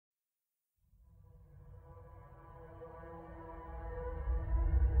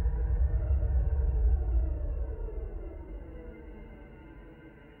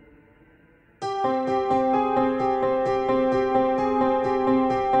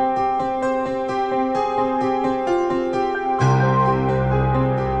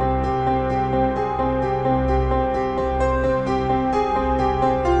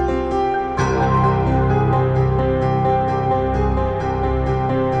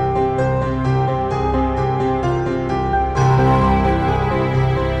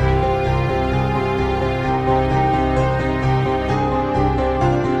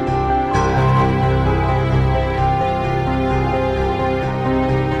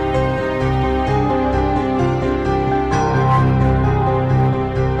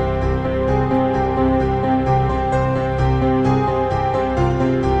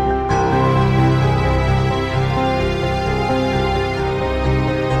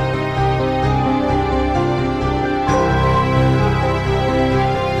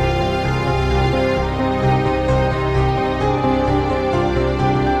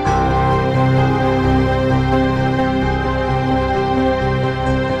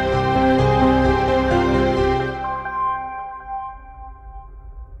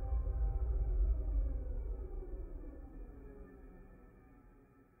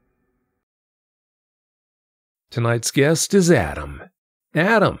Tonight's guest is Adam.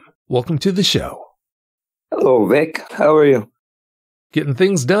 Adam, welcome to the show. Hello, Vic. How are you? Getting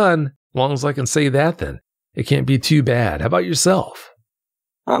things done. As long as I can say that, then it can't be too bad. How about yourself?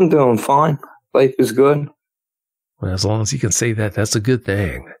 I'm doing fine. Life is good. Well, as long as you can say that, that's a good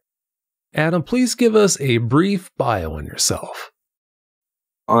thing. Adam, please give us a brief bio on yourself.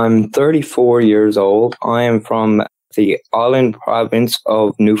 I'm 34 years old. I am from the island province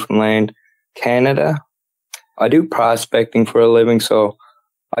of Newfoundland, Canada. I do prospecting for a living, so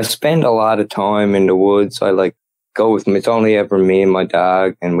I spend a lot of time in the woods. I go with them. It's only ever me and my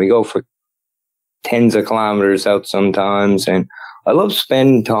dog, and we go for tens of kilometers out sometimes. And I love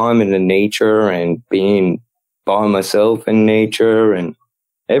spending time in the nature and being by myself in nature and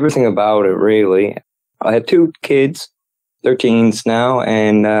everything about it, really. I have 2 kids. They're teens now,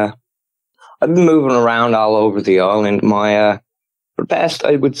 and I've been moving around all over the island. For the past,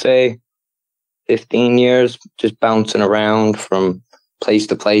 I would say, 15 years, just bouncing around from place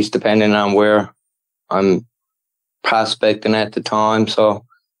to place, depending on where I'm prospecting at the time. So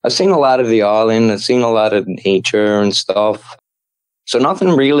I've seen a lot of the island. I've seen a lot of nature and stuff. So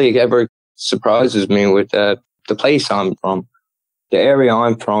nothing really ever surprises me with the place I'm from. The area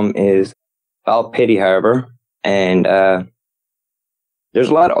I'm from is called Petty Harbour, and there's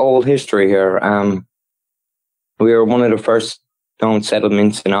a lot of old history here. We were one of the first known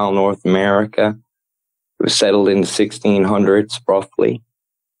settlements in all North America. It was settled in the 1600s, roughly.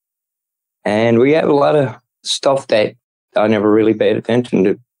 And we have a lot of stuff that I never really paid attention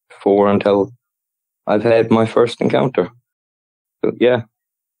to before until I've had my first encounter. So, yeah,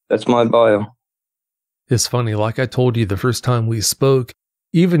 that's my bio. It's funny, like I told you the first time we spoke,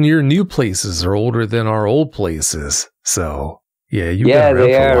 even your new places are older than our old places. So, yeah, you've been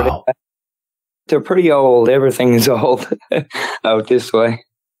around for a while. They're pretty old. Everything is old out this way.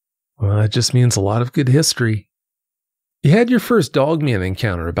 Well, that just means a lot of good history. You had your first Dogman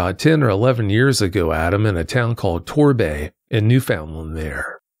encounter about 10 or 11 years ago, Adam, in a town called Torbay in Newfoundland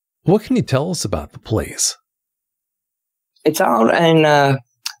there. What can you tell us about the place? It's out in a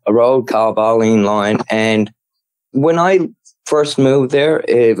road called Balleen Line, and when I first moved there,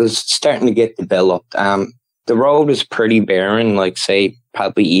 it was starting to get developed. The road was pretty barren, say,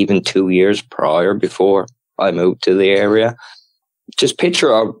 probably even 2 years prior before I moved to the area. Just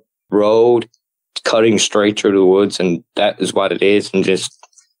picture a road cutting straight through the woods, and that is what it is. And just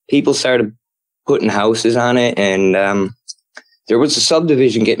people started putting houses on it, and there was a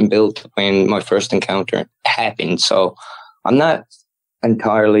subdivision getting built when my first encounter happened. So I'm not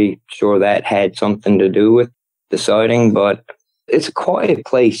entirely sure that had something to do with the sighting, but it's a quiet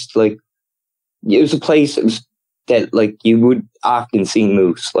place. It was a place that you would often see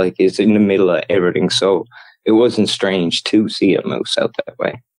moose. It's in the middle of everything, so it wasn't strange to see a moose out that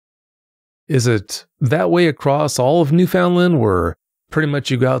way. Is it that way across all of Newfoundland, where pretty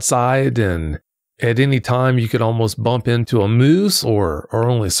much you go outside and at any time you could almost bump into a moose, or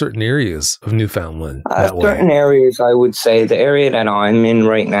only certain areas of Newfoundland that way? Certain areas, I would say. The area that I'm in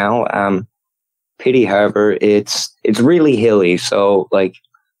right now, Petty Harbour, it's really hilly. So,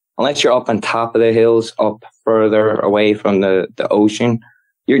 unless you're up on top of the hills, up further away from the ocean,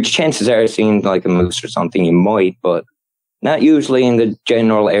 your chances are seeing a moose or something. You might, but not usually in the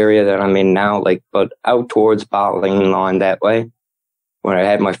general area that I'm in now. But out towards Balleen Line that way, when I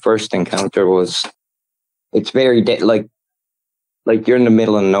had my first encounter, it's very you're in the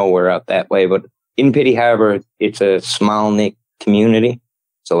middle of nowhere out that way. But in Petty Harbour, it's a small knit community,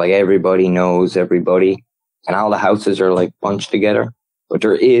 so everybody knows everybody, and all the houses are bunched together. But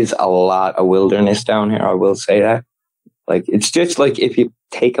there is a lot of wilderness down here, I will say that. It's just if you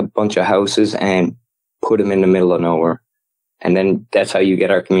take a bunch of houses and put them in the middle of nowhere. And then that's how you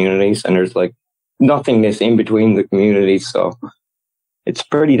get our communities. And there's nothingness in between the communities. So it's a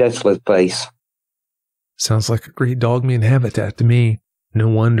pretty desolate place. Sounds like a great Dogman habitat to me. No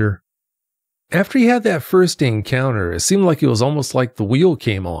wonder. After you had that first encounter, it seemed like it was almost like the wheel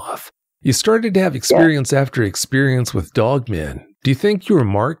came off. You started to have experience after experience with Dogmen. Do you think you were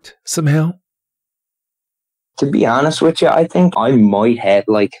marked somehow? To be honest with you, I think I might have,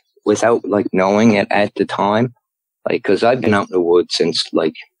 without knowing it at the time. Because I've been out in the woods since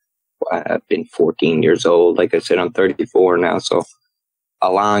I've been 14 years old. Like I said, I'm 34 now, so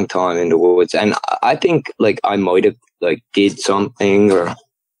a long time in the woods. And I think I might have did something, or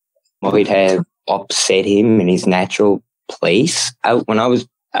might have upset him in his natural place out when I was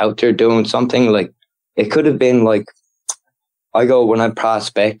out there doing something. It could have been when I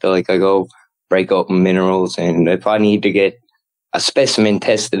prospect, I go break open minerals, and if I need to get a specimen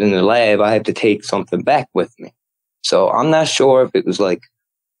tested in the lab, I have to take something back with me. So I'm not sure if it was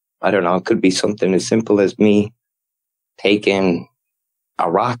I don't know, it could be something as simple as me taken a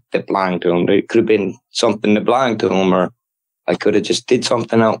rock that belonged to him. It could have been something that belonged to him, or I could have just did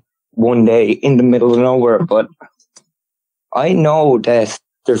something out one day in the middle of nowhere. But I know that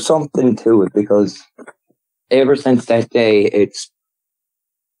there's something to it, because ever since that day, it's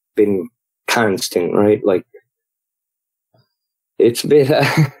been constant, right? Like, it's a bit,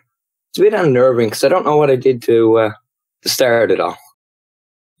 it's a bit unnerving, because I don't know what I did to start it all.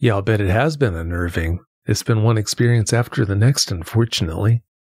 Yeah, I'll bet it has been unnerving. It's been one experience after the next, unfortunately.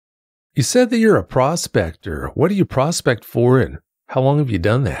 You said that you're a prospector. What do you prospect for, and how long have you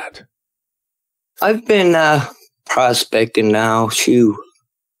done that? I've been prospecting now,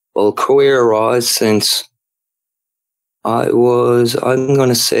 career-wise, since I'm going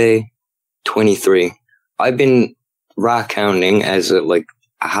to say 23. I've been rock hounding as a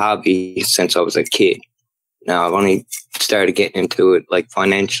hobby since I was a kid. Now, I've only started getting into it,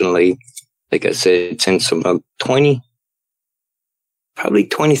 financially, like I said, since about 20, probably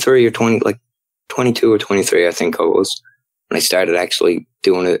 23 or 20, 22 or 23, I think I was, when I started actually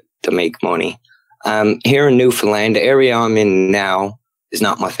doing it to make money. Here in Newfoundland, the area I'm in now is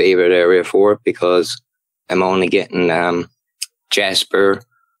not my favorite area for it, because I'm only getting jasper,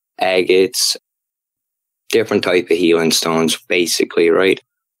 agates, different type of healing stones, basically, right?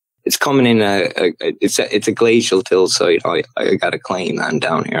 It's coming in it's a glacial till site. I got a claim on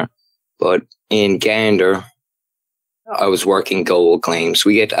down here. But in Gander, I was working gold claims.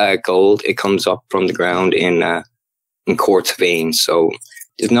 We get gold. It comes up from the ground in quartz veins. So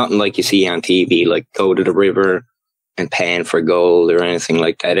it's nothing like you see on TV, like go to the river and pan for gold or anything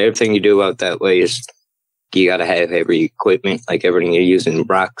like that. Everything you do out that way is you got to have heavy equipment, like everything you're using,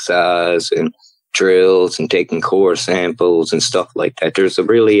 rock saws and drills and taking core samples and stuff like that. There's a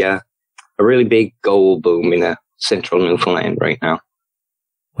really big gold boom in central Newfoundland right now.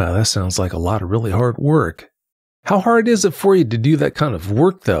 Wow, that sounds like a lot of really hard work. How hard is it for you to do that kind of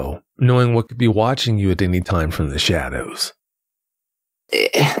work, though, knowing what could be watching you at any time from the shadows?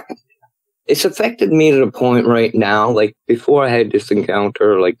 It's affected me to the point right now, like before I had this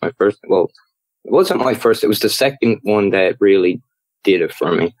encounter, it wasn't my first, it was the second one that really did it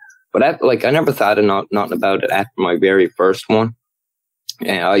for me. But I never thought of nothing about it after my very first one.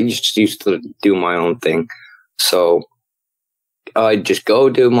 And I just used to do my own thing. So I'd just go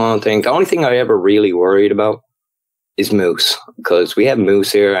do my own thing. The only thing I ever really worried about is moose, because we have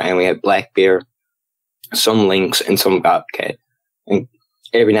moose here and we have black bear, some lynx, and some bobcat. And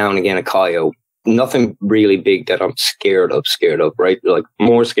every now and again a coyote. Nothing really big that I'm scared of, right? Like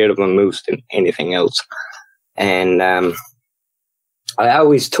more scared of a moose than anything else. And I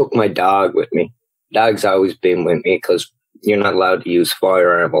always took my dog with me. Dog's always been with me, because you're not allowed to use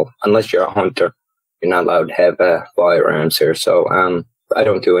firearms unless you're a hunter. You're not allowed to have firearms here. So I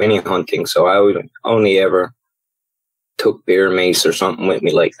don't do any hunting. So I only ever took bear mace or something with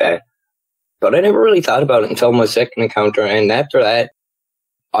me like that. But I never really thought about it until my second encounter. And after that,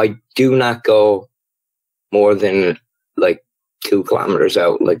 I do not go more than 2 kilometers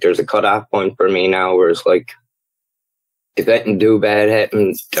out. Like there's a cutoff point for me now where it's like, if anything do bad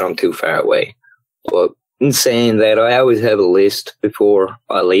happens, then I'm too far away. But in saying that, I always have a list before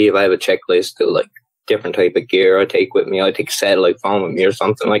I leave. I have a checklist of different type of gear I take with me. I take a satellite phone with me or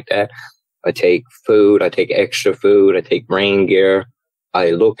something like that. I take food. I take extra food. I take rain gear.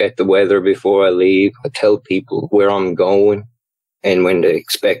 I look at the weather before I leave. I tell people where I'm going and when to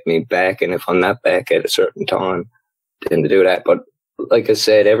expect me back. And if I'm not back at a certain time, then to do that. But like I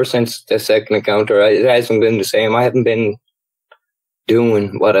said, ever since the second encounter, it hasn't been the same. I haven't been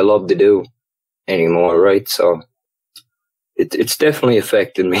doing what I love to do anymore, right? So it's definitely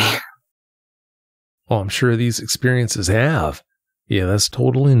affected me. Well, I'm sure these experiences have. Yeah, that's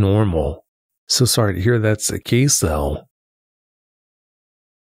totally normal. So sorry to hear that's the case, though.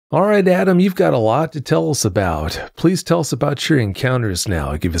 All right, Adam, you've got a lot to tell us about. Please tell us about your encounters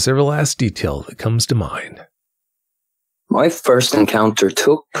now. Give us every last detail that comes to mind. My first encounter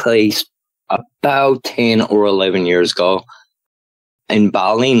took place about 10 or 11 years ago in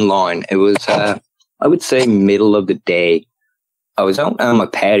Ballinlawn. It was, I would say, middle of the day. I was out on my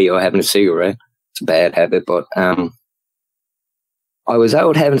patio having a cigarette. It's a bad habit, but I was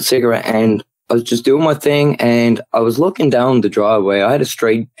out having a cigarette and I was just doing my thing, and I was looking down the driveway. I had a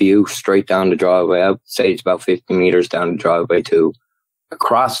straight view straight down the driveway. I would say it's about 50 meters down the driveway to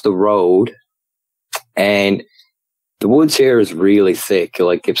across the road. And the woods here is really thick.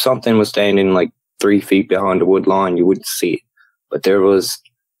 Like if something was standing 3 feet behind the wood line, you wouldn't see it. But there was,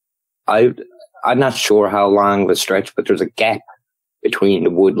 I'm not sure how long of a stretch, but there's a gap between the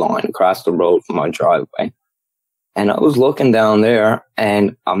wood line across the road from my driveway. And I was looking down there,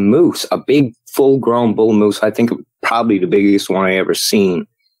 and a moose, a big full-grown bull moose, I think probably the biggest one I ever seen.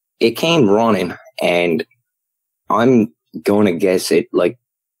 It came running, and I'm going to guess it, like,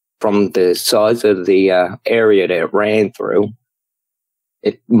 from the size of the area that it ran through,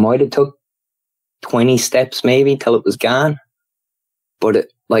 it might have took 20 steps maybe till it was gone. But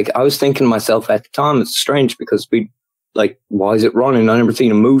I was thinking to myself at the time, it's strange because why is it running? I never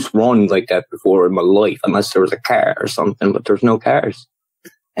seen a moose run like that before in my life, unless there was a car or something, but there's no cars.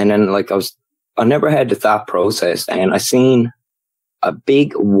 And then I never had the thought process, and I seen a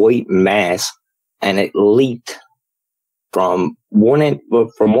big white mass, and it leaped from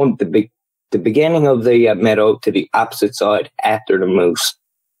the beginning of the meadow to the opposite side after the moose.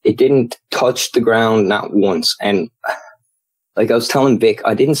 It didn't touch the ground, not once. And like I was telling Vic,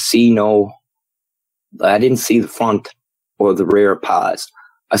 I didn't see the front or the rear paws.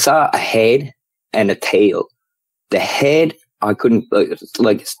 I saw a head and a tail. The head, I couldn't, like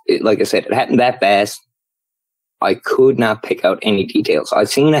I said, it happened that fast. I could not pick out any details. I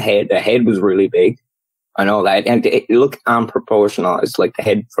seen a head. The head was really big. I know that. And it looked unproportionalized, like the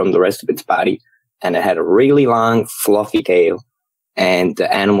head from the rest of its body. And it had a really long, fluffy tail. And the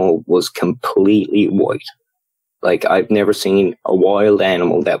animal was completely white. Like, I've never seen a wild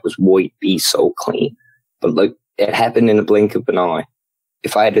animal that was white be so clean. But it happened in a blink of an eye.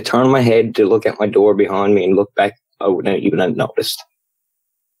 If I had to turn my head to look at my door behind me and look back, I wouldn't even have noticed.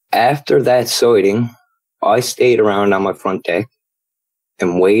 After that sighting, I stayed around on my front deck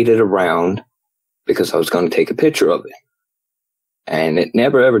and waited around because I was going to take a picture of it. And it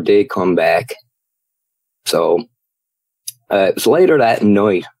never ever did come back. So it was later that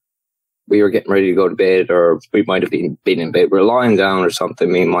night. We were getting ready to go to bed, or we might have been in bed. We were lying down or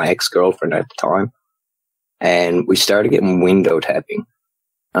something, me and my ex-girlfriend at the time. And we started getting window tapping.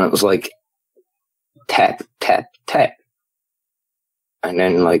 And it was like, tap, tap, tap. And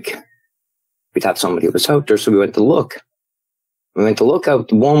then, we thought somebody was out there, so we went to look. We went to look out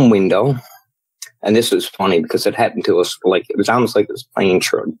the one window. And this was funny because it happened to us, it was almost like it was playing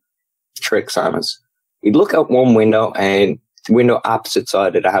tricks on us. We'd look out one window, and the window opposite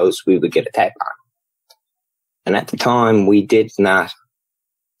side of the house, we would get a tap on. And at the time, we did not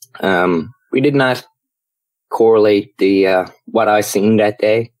correlate the what I seen that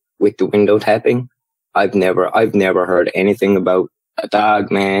day with the window tapping. I've never heard anything about a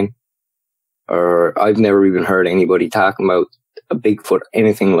Dogman, or I've never even heard anybody talking about a Bigfoot,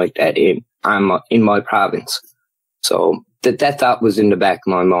 anything like that in my province. So that thought was in the back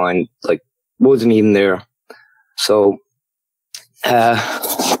of my mind, wasn't even there. So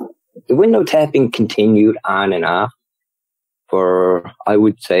the window tapping continued on and off for, I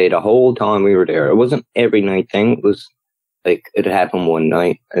would say, the whole time we were there. It wasn't every night thing. It was it happened one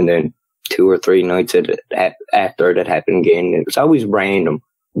night, and then 2 or 3 nights after it happened again. It was always random,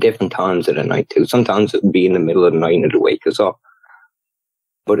 different times of the night too. Sometimes it would be in the middle of the night and it'd wake us up.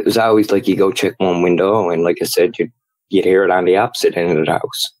 But it was always you go check one window, and like I said, you'd hear it on the opposite end of the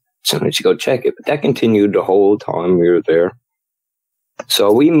house as soon as you go check it. But that continued the whole time we were there.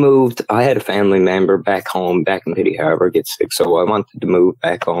 So we moved. I had a family member back home, back in Petty Harbor, get sick. So I wanted to move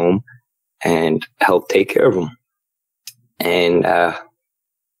back home and help take care of him. And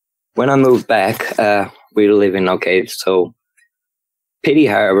when I moved back, we were living, so Petty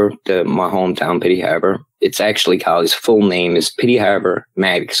Harbor, my hometown, Petty Harbor, it's actually called, its full name is Petty Harbor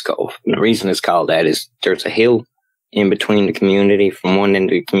Maddox Cove. And the reason it's called that is there's a hill in between the community, from one end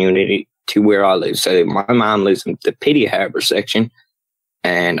of the community to where I live. So my mom lives in the Petty Harbor section,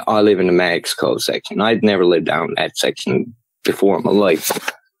 and I live in the Maddox Cove section. I'd never lived down that section before in my life.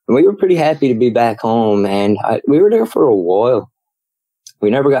 And we were pretty happy to be back home, and we were there for a while. We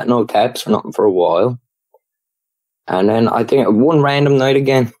never got no taps or nothing for a while. And then I think one random night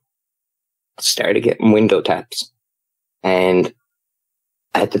again, started getting window taps. And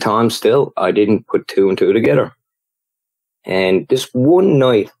at the time still, I didn't put 2 and 2 together. And this one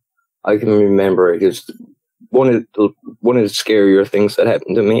night, I can remember, it was one of the scarier things that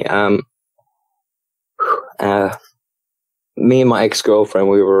happened to me. Me and my ex-girlfriend,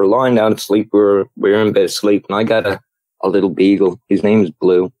 we were lying down to sleep. We were in bed asleep, and I got a little beagle. His name is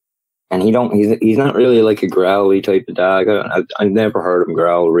Blue. And he's not really a growly type of dog. I never heard him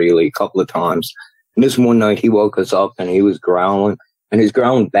growl really, a couple of times. And this one night he woke us up and he was growling, and he was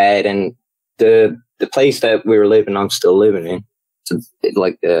growling bad. And the place that we were living, I'm still living in, it's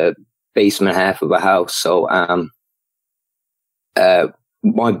the basement half of a house. So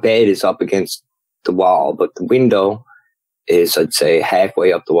my bed is up against the wall, but the window is, I'd say,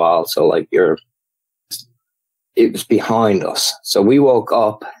 halfway up the wall. So it was behind us. So we woke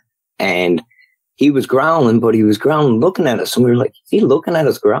up, and he was growling, but he was growling looking at us. And we were like, is he looking at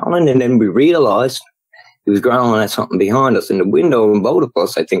us growling? And then we realized he was growling at something behind us in the window, and both of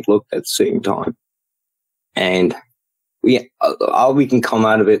us, I think, looked at the same time. And all we can come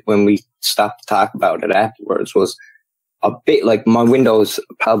out of it when we stopped to talk about it afterwards was a bit like my window's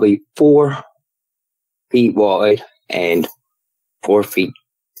probably 4 feet wide and 4 feet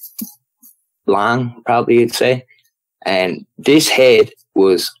long, probably you'd say. And this head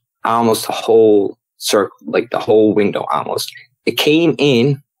was almost a whole circle, like the whole window almost. It came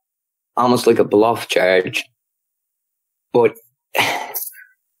in almost like a bluff charge, but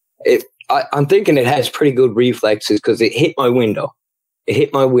I'm thinking it has pretty good reflexes because it hit my window. It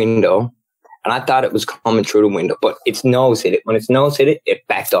hit my window, and I thought it was coming through the window, but its nose hit it. When its nose hit it, it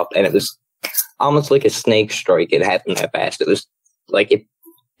backed up, and it was almost like a snake strike. It happened that fast. It was like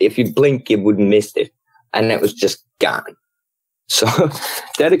if you blink, you wouldn't miss it, and it was just gone. So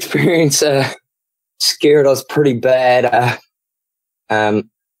that experience scared us pretty bad.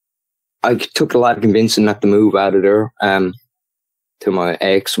 I took a lot of convincing not to move out of there. To my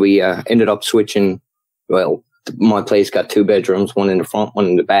ex, we ended up switching. Well, my place got 2 bedrooms, one in the front, one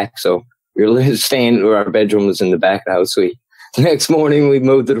in the back. So we were staying where our bedroom was in the back of the house. The next morning we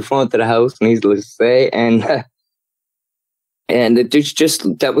moved to the front of the house, needless to say, and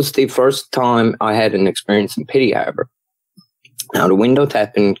that was the first time I had an experience in Pity Harbor. Now the window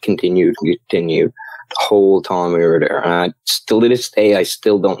tapping continued the whole time we were there. And still to this day, I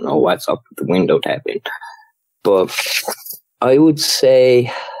still don't know what's up with the window tapping, but I would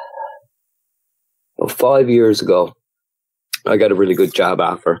say 5 years ago, I got a really good job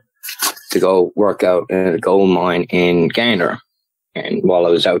offer to go work out at a gold mine in Gander. And while I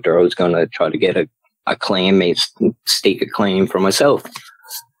was out there, I was going to try to get a claim, stake a claim for myself.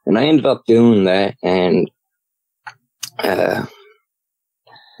 And I ended up doing that, and it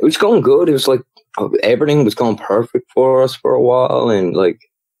was going good. It was like everything was going perfect for us for a while, and like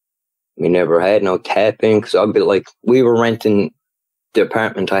we never had no tapping, because I'd be like, we were renting the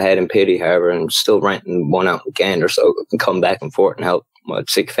apartment I had in Pity Harbor and still renting one out in Gander, so I can come back and forth and help my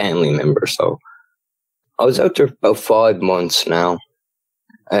sick family member. So I was out there about 5 months now,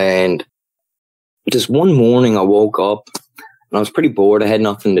 and just one morning I woke up and I was pretty bored. I had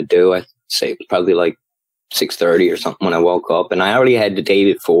nothing to do. I'd say it was probably like 6:30 or something when I woke up, and I already had the day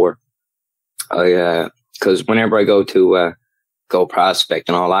before. Because whenever I go to go prospect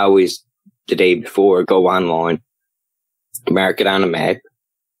and all, I always the day before go online, mark it on a map.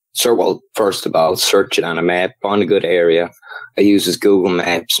 So, well, first of all, search it on a map, find a good area. I use Google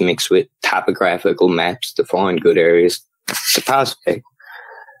Maps mixed with topographical maps to find good areas to prospect.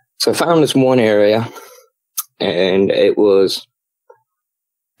 So I found this one area, and it was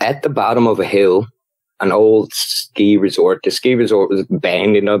at the bottom of a hill, an old ski resort. The ski resort was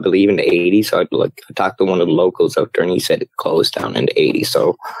abandoned, I believe, in the 80s. So I talked to one of the locals out there, and he said it closed down in the 80s.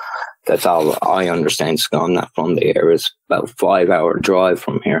 So that's all I understand. So I'm not from the area. It's about a 5-hour drive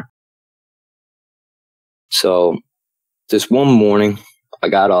from here. So this one morning, I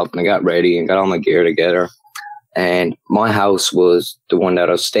got up and I got ready and got all my gear together. And my house was the one that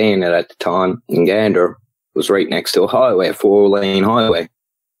I was staying at the time in Gander, was right next to a highway, a 4-lane highway.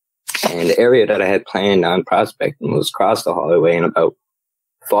 And the area that I had planned on prospecting was across the highway and about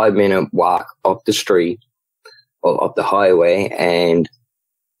 5-minute walk up the street, or up the highway, and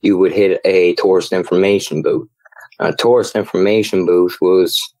you would hit a tourist information booth. A tourist information booth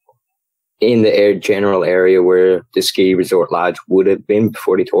was in the general area where the ski resort lodge would have been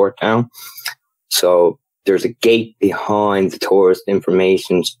before they tore it down. So there's a gate behind the tourist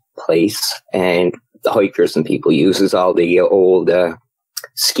information place, and the hikers and people uses all the old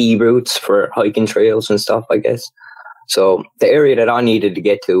ski routes for hiking trails and stuff, I guess. So the area that I needed to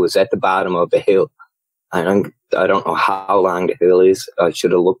get to was at the bottom of the hill. And I don't know how long the hill is. I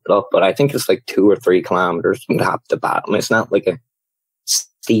should have looked it up, but I think it's like 2 or 3 kilometers from top to bottom. It's not like a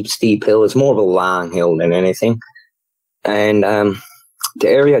steep hill. It's more of a long hill than anything. And the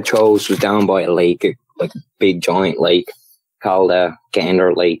area I chose was down by a lake, like a big giant lake called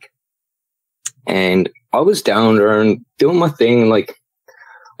Gander Lake. And I was down there and doing my thing. Like,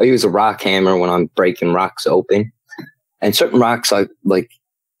 I use a rock hammer when I'm breaking rocks open. And certain rocks,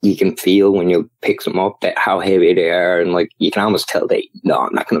 you can feel when you pick them up that how heavy they are. And like, you can almost tell no,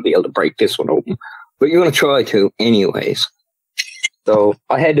 I'm not going to be able to break this one open. But you're going to try to anyways. So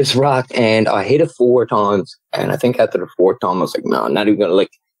I had this rock and I hit it 4 times. And I think after the 4th time, I was like, no, I'm not even going to,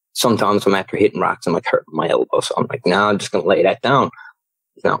 like, sometimes I'm after hitting rocks, I'm like hurting my elbow. So I'm like, no, I'm just going to lay that down.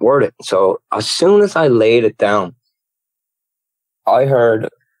 It's not worth it. So as soon as I laid it down, I heard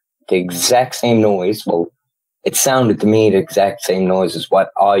the exact same noise. Well, it sounded to me the exact same noise as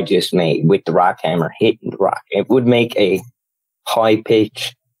what I just made with the rock hammer hitting the rock. It would make a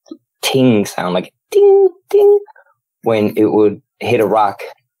high-pitched ting sound, like ding, ding, when it would hit a rock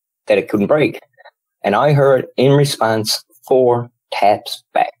that it couldn't break. And I heard, in response, 4 taps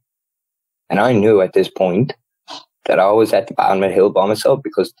back. And I knew at this point that I was at the bottom of the hill by myself,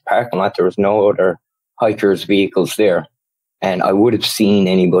 because the parking lot, there was no other hikers' vehicles there. And I would have seen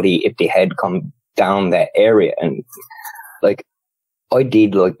anybody if they had come down that area. And like, I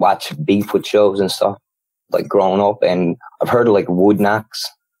did like watch Bigfoot shows and stuff, like growing up, and I've heard of like wood knocks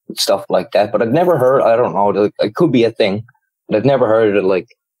and stuff like that, but I've never heard, I don't know, like, it could be a thing, but I've never heard of like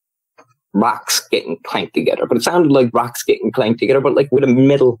rocks getting clanked together. But it sounded like rocks getting clanked together, but like with a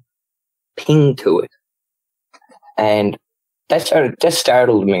metal ping to it. And that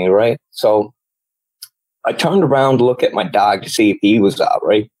startled me, right? So I turned around to look at my dog to see if he was out,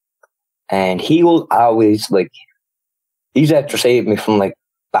 right? And he will always, like, he's after saving me from, like,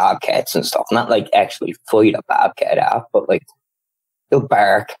 bobcats and stuff. Not, like, actually fight a bobcat out, but, like, he'll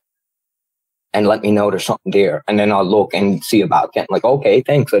bark and let me know there's something there. And then I'll look and see a bobcat. I'm like, okay,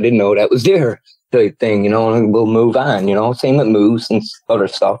 thanks. I didn't know that was there. Type thing, you know, and we'll move on, you know. Same with moose and other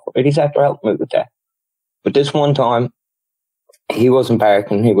stuff. Right? He's after helping me with that. But this one time, he wasn't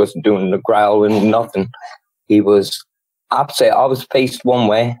barking. He wasn't doing the growling, nothing. He was opposite. I was faced one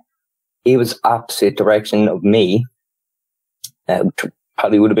way. He was opposite direction of me.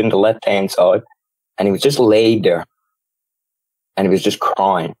 Probably would have been the left-hand side. And he was just laid there. And he was just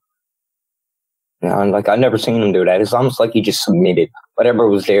crying. You know, and like, I've never seen him do that. It's almost like he just submitted. Whatever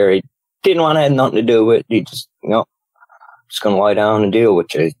was there, he didn't want to have nothing to do with it. He just, you know, just going to lie down and deal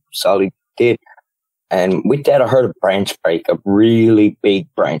with it. That's all he did. And with that, I heard a branch break, a really big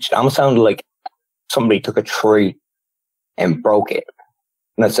branch. It almost sounded like somebody took a tree and broke it.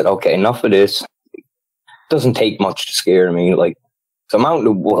 And I said, okay, enough of this. It doesn't take much to scare me. Like, so I'm out in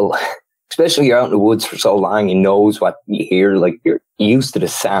the woods, especially you're out in the woods for so long, you knows what you hear. Like, you're used to the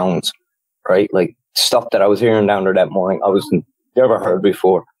sounds, right? Like, stuff that I was hearing down there that morning, I was never heard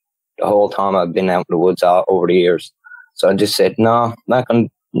before. The whole time I've been out in the woods over the years. So I just said, no, not gonna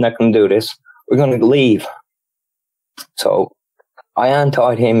do this. We're going to leave. So I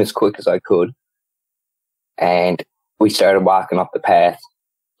untied him as quick as I could. And we started walking up the path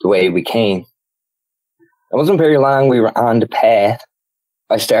the way we came. It wasn't very long. We were on the path.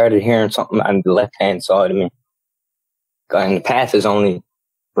 I started hearing something on the left-hand side of me. And the path is only,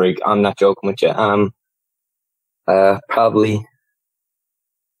 I'm not joking with you, probably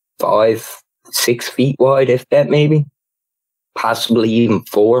 5-6 feet wide, if that maybe. Possibly even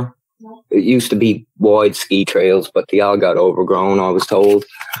 4. It used to be wide ski trails, but they all got overgrown, I was told.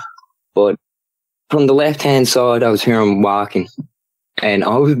 But from the left-hand side, I was hearing walking. And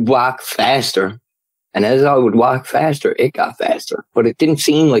I would walk faster. And as I would walk faster, it got faster. But it didn't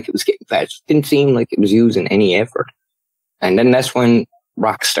seem like it was getting faster. It didn't seem like it was using any effort. And then that's when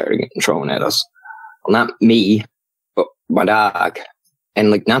rocks started getting thrown at us. Well, not me, but my dog.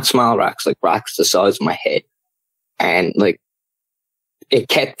 And, like, not small rocks, like rocks the size of my head. And, like, it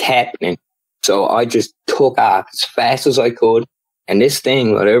kept happening. So I just took off as fast as I could. And this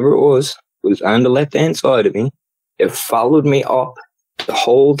thing, whatever it was on the left-hand side of me. It followed me up the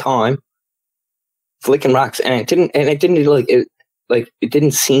whole time, flicking rocks. And it didn't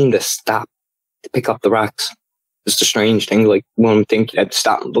seem to stop to pick up the rocks. It's a strange thing. Like, when I'm thinking I'd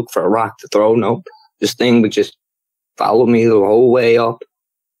stop and look for a rock to throw. No, this thing would just follow me the whole way up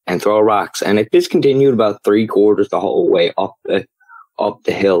and throw rocks. And it discontinued about 3/4 the whole way up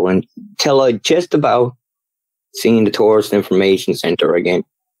the hill until I just about seen the Tourist Information Center again.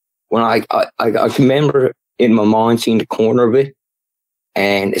 When I can remember in my mind seeing the corner of it,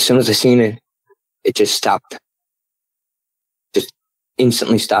 and as soon as I seen it, it just stopped. Just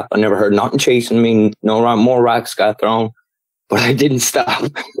instantly stopped. I never heard nothing chasing me. No more rocks got thrown, but I didn't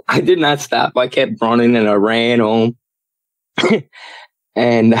stop. I did not stop. I kept running and I ran home.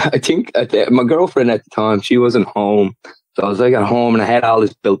 And I think my girlfriend at the time, she wasn't home. So I was like at home and I had all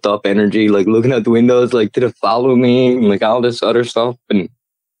this built up energy, like looking out the windows, like, did it follow me? And like all this other stuff. And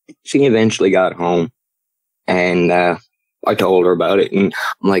she eventually got home and I told her about it. And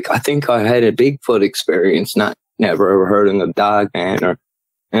I'm like, I think I had a Bigfoot experience, never ever heard of a Dogman or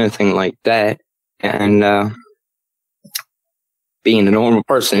anything like that. And being a normal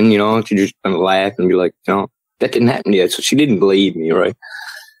person, you know, she just kind of laugh and be like, no, that didn't happen yet. So she didn't believe me, right?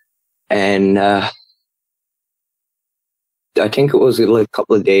 And I think it was like a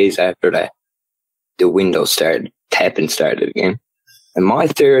couple of days after that, the window tapping started again. And my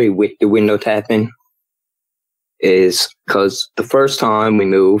theory with the window tapping is because the first time we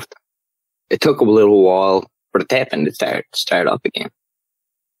moved, it took a little while for the tapping to start up again.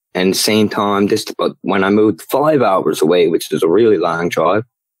 And the same time, when I moved 5 hours away, which is a really long drive,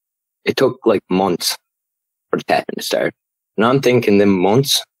 it took like months for the tapping to start. And I'm thinking the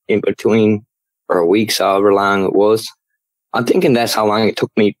months in between, or weeks, however long it was, I'm thinking that's how long it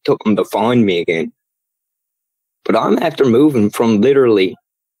took them to find me again. But I'm after moving from literally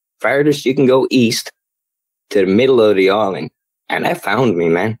farthest you can go east to the middle of the island. And that found me,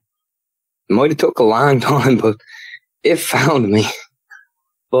 man. It might have took a long time, but it found me.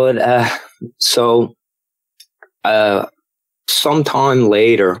 But so sometime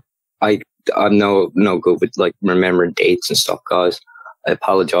later, I'm no good with like remembering dates and stuff, guys. I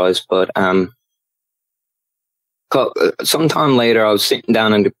apologize, but sometime later, I was sitting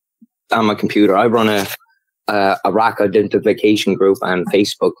down on my computer. I run a rock identification group on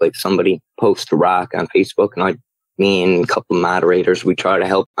Facebook. Like, somebody posts a rock on Facebook, and me and a couple of moderators, we try to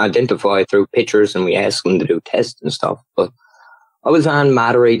help identify through pictures, and we ask them to do tests and stuff. But I was on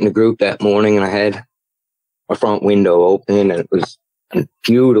moderating the group that morning, and I had my front window open, and it was a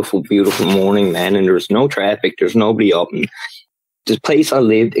beautiful, beautiful morning, man. And there was no traffic. There's nobody up. And this place I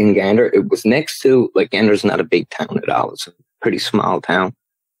lived in, Gander, it was next to, like, Gander's not a big town at all. It's a pretty small town.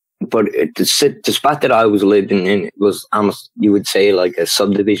 But the spot that I was living in, it was almost, you would say, like a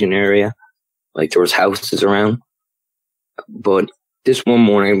subdivision area. Like, there was houses around. But this one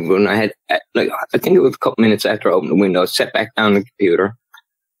morning, when I had, like, I think it was a couple minutes after I opened the window, I sat back down the computer,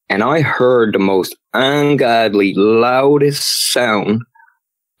 and I heard the most ungodly, loudest sound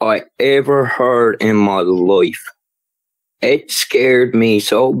I ever heard in my life. It scared me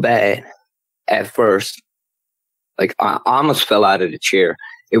so bad at first. Like, I almost fell out of the chair.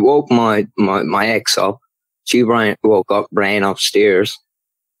 It woke my ex up. She woke up, ran upstairs,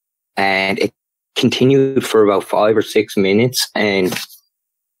 and it continued for about 5 or 6 minutes. And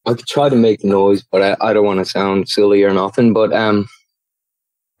I could try to make noise, but I don't want to sound silly or nothing. But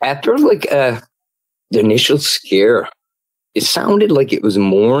after like the initial scare, it sounded like it was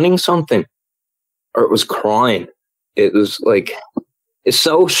mourning something, or it was crying. It was like, it's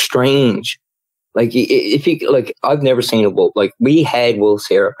so strange. Like, if you, like, I've never seen a wolf. Like, we had wolves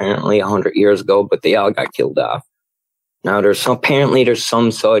here apparently 100 years ago, but they all got killed off. Now, there's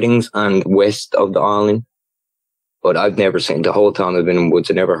some sightings on the west of the island, but I've never seen, the whole time I've been in the woods,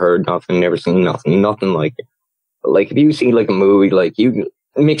 I never heard nothing, never seen nothing like it. But, like, if you see, like, a movie, like, you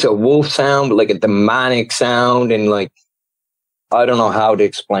mix a wolf sound with, like, a demonic sound, and, like, I don't know how to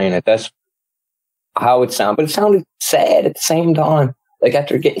explain it. That's how it sounded, but it sounded sad at the same time. Like,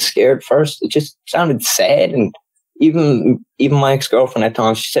 after getting scared first, it just sounded sad. And even my ex-girlfriend at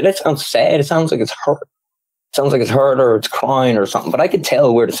times, she said, "It sounds sad. It sounds like it's hurt. It sounds like it's hurt, or it's crying or something." But I could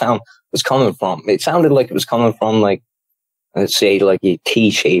tell where the sound was coming from. It sounded like it was coming from, like, let's say, like a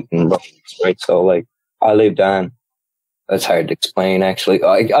T-shape and right. So, like, I lived on. That's hard to explain, actually.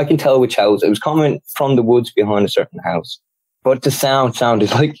 I can tell which house. It was coming from the woods behind a certain house. But the sound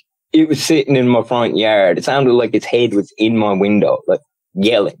sounded like it was sitting in my front yard. It sounded like its head was in my window, like,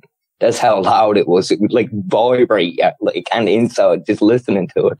 yelling. That's how loud it was. It would, like, vibrate, like, on the inside, just listening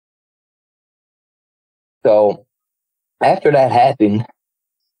to it. So after that happened,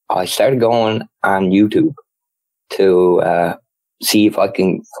 I started going on YouTube to see if I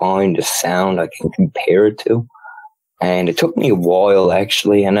can find a sound I can compare it to. And it took me a while,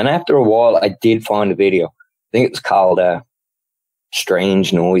 actually. And then after a while, I did find a video. I think it was called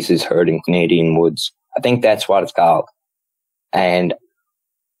Strange Noises Heard in Canadian Woods. I think that's what it's called. And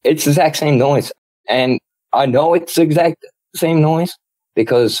it's the exact same noise. And I know it's the exact same noise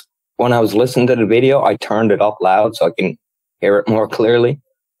because when I was listening to the video, I turned it up loud so I can hear it more clearly.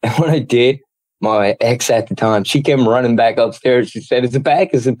 And when I did, my ex at the time, she came running back upstairs. She said, "Is it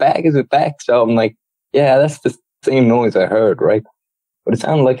back? Is it back? Is it back?" So I'm like, yeah, that's the same noise I heard, right? But it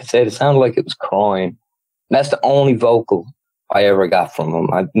sounded like I said, it sounded like it was crying. That's the only vocal I ever got from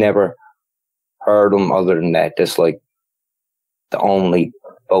him. I've never heard him other than that. That's like the only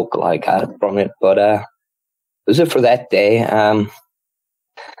vocal I got from it. But that was it for that day.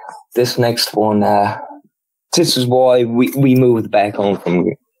 This next one, this is why we moved back home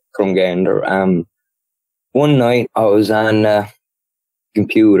from Gander. One night I was on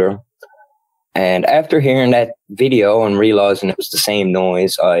computer, and after hearing that video and realizing it was the same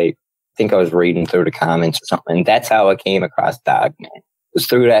noise, I think I was reading through the comments or something, and that's how I came across Dogman. It was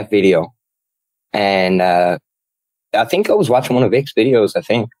through that video. And I think I was watching one of Vic's videos, I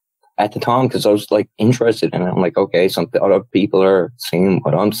think, at the time, because I was, like, interested in it. I'm like, okay, some other people are seeing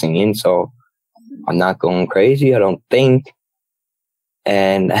what I'm seeing, so I'm not going crazy, I don't think.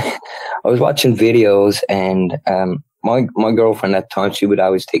 And I was watching videos, and my girlfriend at the time, she would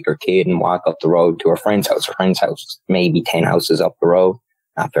always take her kid and walk up the road to her friend's house. Her friend's house, maybe 10 houses up the road,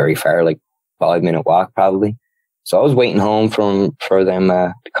 not very far, like 5-minute walk probably. So I was waiting home for them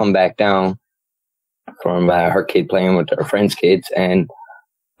to come back down from her kid playing with her friend's kids, and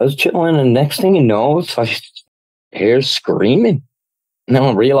I was chilling, and next thing you know, it's like hear screaming, and then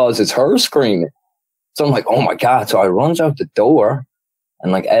I realize it's her screaming. So I'm like, oh my God. So I runs out the door,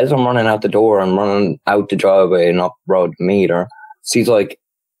 and like as I'm running out the door, I'm running out the driveway and up the road to meet her. She's like,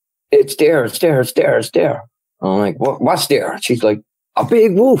 it's there. I'm like, what's there? She's like, a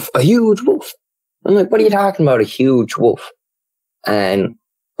big wolf, a huge wolf. I'm like, what are you talking about, a huge wolf? And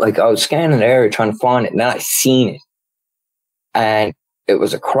like I was scanning the area trying to find it, and then I seen it. And it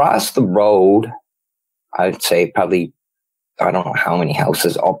was across the road. I'd say probably, I don't know how many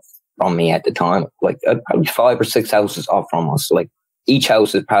houses up from me at the time. Like probably 5 or 6 houses up from us. Like each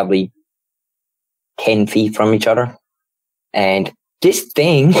house is probably 10 feet from each other. And this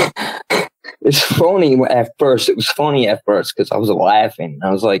thing, it's funny at first. It was funny at first because I was laughing.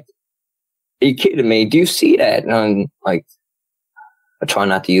 I was like, are you kidding me? Do you see that? And I'm like, I try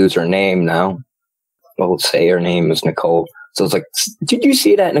not to use her name now. I will say her name is Nicole. So I was like, did you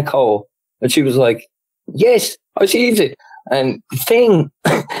see that, Nicole? And she was like, yes, I see it. And the thing,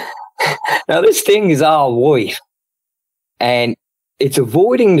 now this thing is all white. And it's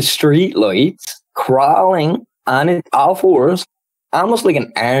avoiding the street lights, crawling on it, all fours, almost like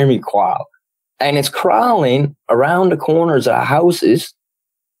an army crawl. And it's crawling around the corners of the houses,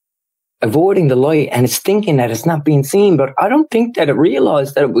 avoiding the light, and it's thinking that it's not being seen. But I don't think that it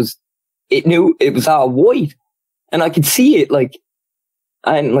realized that it knew it was all white. And I could see it, like,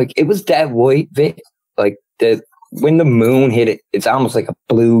 and like it was that white, Vic. Like when the moon hit it, it's almost like a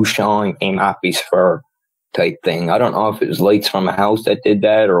blue shine came off his fur type thing. I don't know if it was lights from a house that did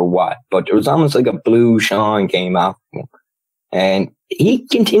that or what, but it was almost like a blue shine came off him. And he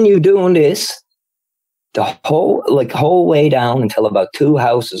continued doing this the whole way down until about 2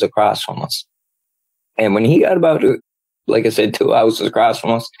 houses across from us. And when he got about, like I said, 2 houses across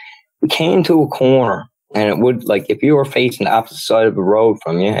from us, we came to a corner, and it would, like, if you were facing the opposite side of the road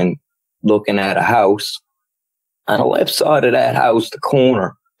from you and looking at a house, on the left side of that house, the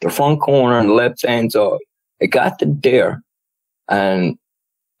corner, the front corner on the left hand side, it got to there. And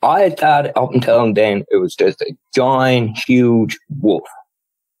I had thought up until then it was just a giant, huge wolf.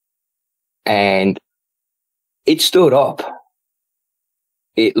 And it stood up.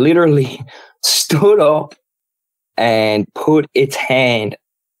 It literally stood up and put its hand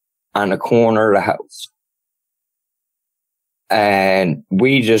on the corner of the house. And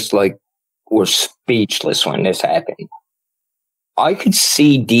we just like were speechless when this happened. I could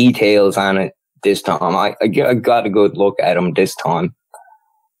see details on it this time. I got a good look at him this time.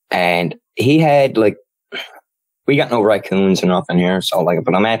 And he had like, we got no raccoons or nothing here. So like,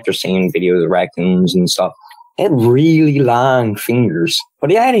 but I'm after seeing videos of raccoons and stuff. He had really long fingers, but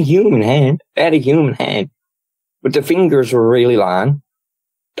he had a human hand. But the fingers were really long.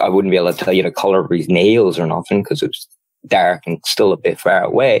 I wouldn't be able to tell you the color of his nails or nothing because it was dark and still a bit far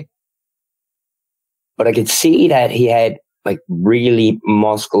away. But I could see that he had like really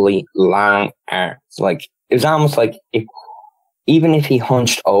muscly long arms. Like it was almost like even if he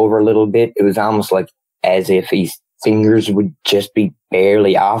hunched over a little bit, it was almost like as if his fingers would just be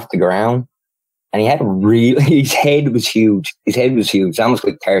barely off the ground. And he had his head was huge. Almost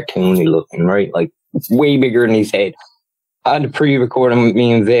like cartoony looking, right? Like way bigger than his head. I had a pre-recording with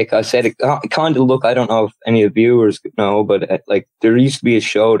me and Vic. I said it kind of looked, I don't know if any of the viewers know, but like there used to be a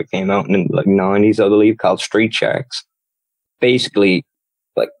show that came out in the like 90s, I believe, called Street Sharks. Basically,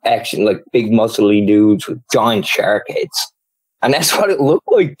 like action, like big muscly dudes with giant shark heads. And that's what it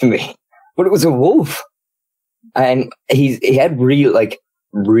looked like to me. But it was a wolf. And he had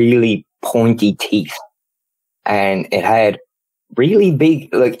really pointy teeth. And it had really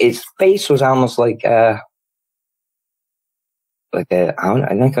big, like his face was almost like I'm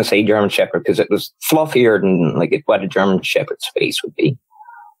not going to say German Shepherd because it was fluffier than like what a German Shepherd's face would be.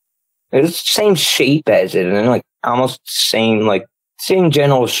 It was the same shape as it and like almost same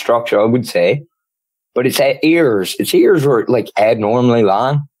general structure, I would say. But its ears were like abnormally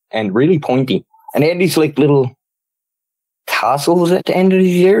long and really pointy. And they had these like little tassels at the end of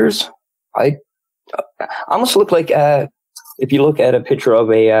his ears. I almost looked like, if you look at a picture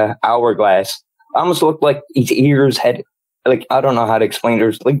of a hourglass, almost looked like his ears had, like, I don't know how to explain.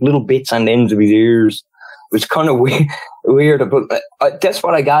 There's like little bits on the ends of his ears. It was kind of weird, but that's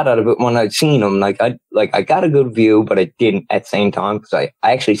what I got out of it when I'd seen him. I got a good view, but I didn't at the same time because I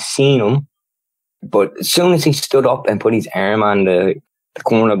actually seen him. But as soon as he stood up and put his arm on the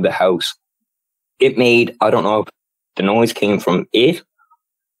corner of the house, it made, I don't know if the noise came from it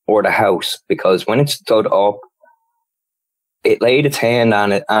or the house, because when it stood up, it laid its hand on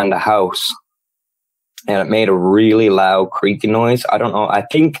the house, and it made a really loud creaking noise. I don't know. I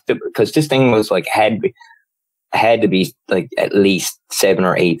think because this thing was like had to be like at least 7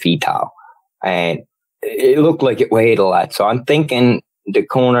 or 8 feet tall, and it looked like it weighed a lot. So I'm thinking the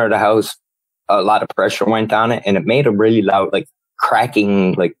corner of the house, a lot of pressure went on it, and it made a really loud, like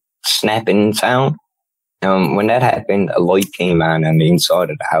cracking, like snapping sound. When that happened, a light came on the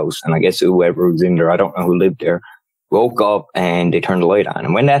inside of the house, and I guess whoever was in there, I don't know who lived there, woke up and they turned the light on.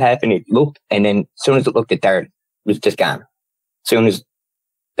 And when that happened, it looked, and then as soon as it looked, it was just gone. As soon as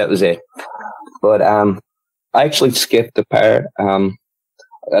that was it. But I actually skipped the part. I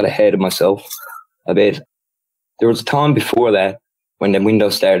got ahead of myself a bit. There was a time before that when the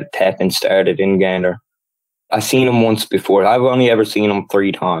windows started in Gander. I seen them once before. I've only ever seen them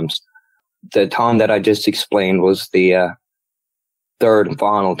 3 times. The time that I just explained was the third and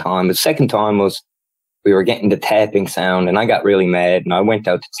final time. The second time was we were getting the tapping sound, and I got really mad, and I went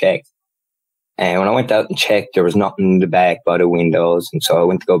out to check. And when I went out and checked, there was nothing in the back by the windows, and so I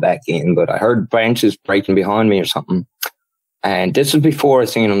went to go back in, but I heard branches breaking behind me or something. And this was before I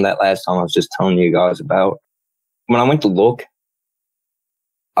seen him that last time I was just telling you guys about. When I went to look,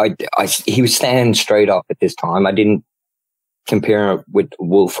 he was standing straight up at this time. I didn't compare it with a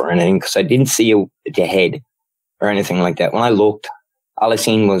wolf or anything because I didn't see the head or anything like that. When I looked, all I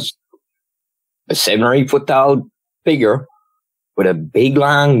seen was a 7 or 8 foot tall figure with a big,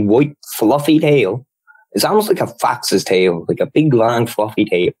 long, white, fluffy tail. It's almost like a fox's tail, like a big, long, fluffy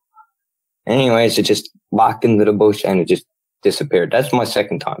tail. Anyways, it just walked into the bush and it just disappeared. That's my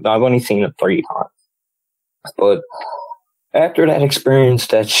second time. I've only seen it 3 times. But after that experience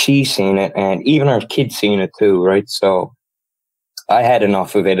that she seen it, and even our kids seen it too, right? So I had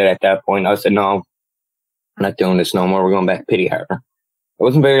enough of it at that point. I said, no, I'm not doing this no more. We're going back to Pity Harbor. It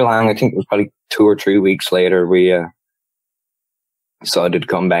wasn't very long. I think it was probably 2 or 3 weeks later we decided to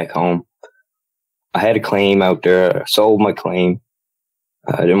come back home. I had a claim out there. I sold my claim.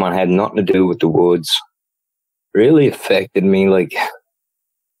 I didn't want to have nothing to do with the woods. Really affected me.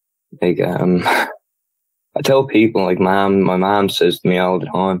 I tell people, like, my mom says to me all the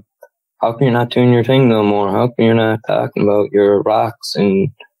time, how come you're not doing your thing no more? How come you're not talking about your rocks and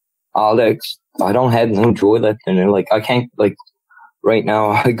all that? I don't have no joy left in it. Like, I can't, like, right now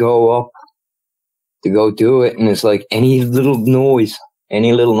I go up to go do it, and it's like any little noise,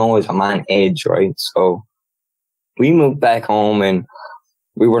 I'm on edge, right? So we moved back home, and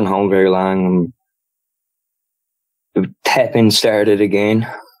we weren't home very long. And the tapping started again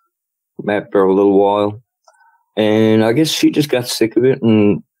after a little while. And I guess she just got sick of it,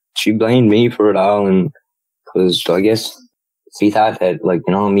 and she blamed me for it all. And because I guess she thought that, like,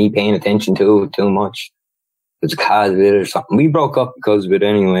 you know, me paying attention to it too much was the cause of it or something. We broke up because of it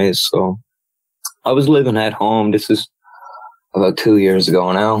anyways. So I was living at home. This is about 2 years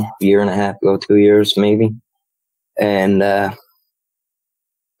ago now, a year and a half ago, 2 years maybe. And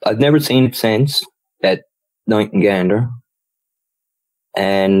I've never seen it since that night in Gander.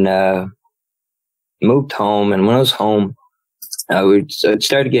 And moved home, and when I was home, I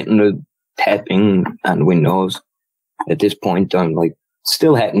started getting the tapping on windows. At this point, I'm like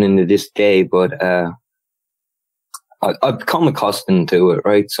still happening to this day, but I've become accustomed to it,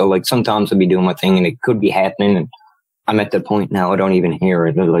 right? So like sometimes I'll be doing my thing, and it could be happening, and I'm at the point now I don't even hear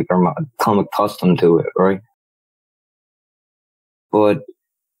it. Like I've become accustomed to it, right? But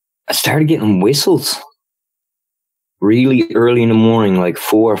I started getting whistles really early in the morning, like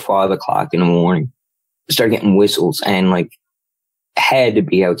 4 or 5 o'clock in the morning. I started getting whistles, and like had to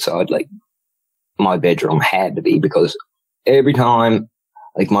be outside, like my bedroom had to be, because every time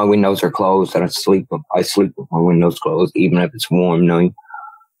like my windows are closed and I sleep with my windows closed, even if it's warm night.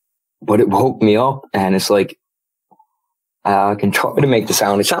 But it woke me up, and it's like I can try to make the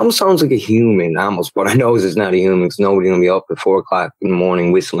sound. It almost sounds like a human, almost, but I know it's not a human because nobody's gonna be up at 4 o'clock in the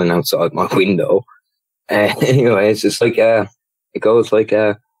morning whistling outside my window. And anyway, it's just like it goes like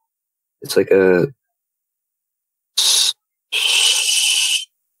it's like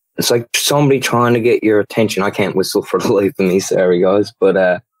it's like somebody trying to get your attention. I can't whistle for the life of me, sorry guys, but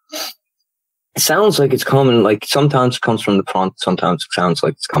it sounds like it's coming. Like sometimes it comes from the front, sometimes it sounds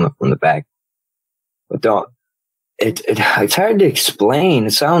like it's coming from the back. But it's hard to explain.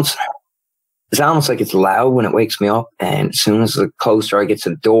 It's almost like it's loud when it wakes me up, and as soon as the closer I get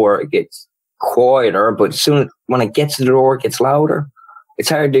to the door, it gets quieter. But when it gets to the door, it gets louder. It's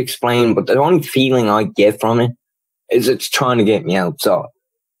hard to explain, but the only feeling I get from it is it's trying to get me outside.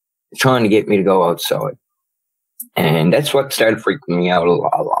 It's trying to get me to go outside. And that's what started freaking me out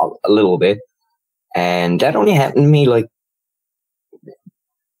a little bit. And that only happened to me like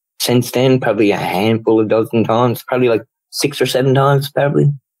since then, probably a handful of dozen times, probably like 6 or 7 times,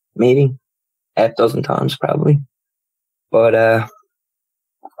 probably, maybe. half dozen times probably. But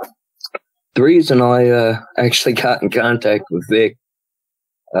the reason I actually got in contact with Vic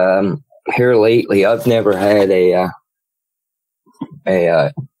here lately, I've never had a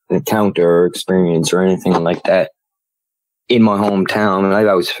encounter or experience or anything like that in my hometown. And I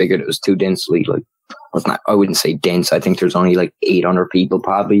always figured it was too densely, like, I wouldn't say dense. I think there's only like 800 people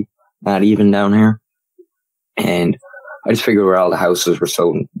probably, not even down here. And I just figured where all the houses were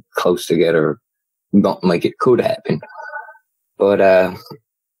so close together, nothing like it could happen. But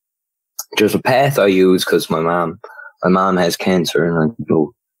there's a path I use because my mom has cancer, and I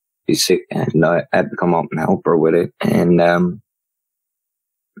go, she's sick, and I had to come up and help her with it. And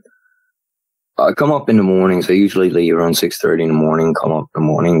I come up in the mornings. I usually leave around 6:30 in the morning, come up in the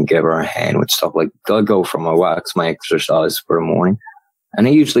morning, give her a hand with stuff like, I go for my walks, my exercise for the morning. And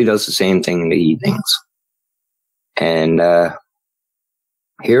he usually does the same thing in the evenings. And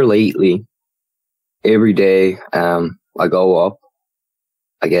here lately, every day, I go up.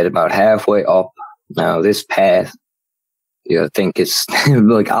 I get about halfway up. Now, this path, I think it's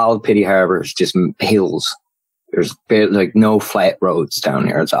like all of Petty Harbor is just hills. There's like no flat roads down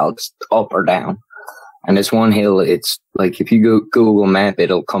here. It's all just up or down. And this one hill, it's like if you go Google Map,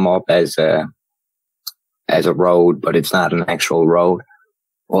 it'll come up as a road, but it's not an actual road.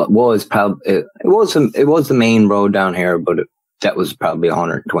 Well, it was the main road down here, but that was probably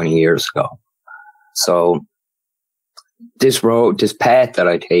 120 years ago. So this path that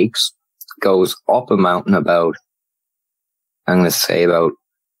I take goes up a mountain about, I'm going to say about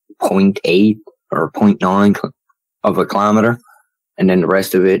 0.8 or 0.9 of a kilometer. And then the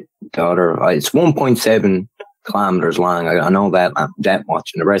rest of it, it's 1.7 kilometers long. I know that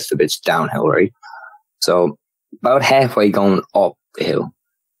much. And the rest of it's downhill, right? So about halfway going up the hill.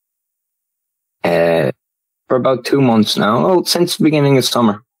 For about 2 months now, since the beginning of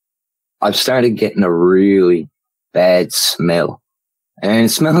summer, I've started getting a really bad smell. And it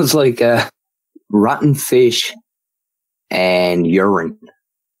smells like rotten fish and urine.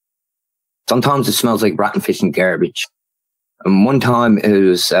 Sometimes it smells like rotten fish and garbage. And one time it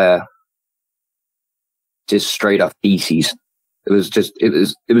was just straight up feces.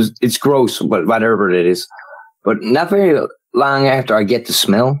 It's gross, but whatever it is. But not very long after I get the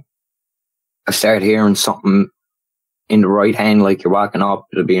smell, I start hearing something in the right hand, like you're walking up,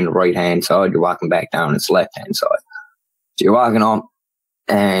 it'll be in the right hand side, you're walking back down, it's left hand side. So you're walking up,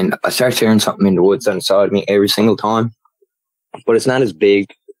 and I start hearing something in the woods on the side of me every single time. But it's not as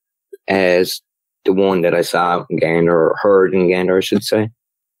big as the one that I saw in Gander, or heard in Gander, I should say.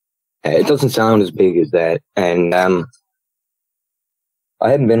 It doesn't sound as big as that. And I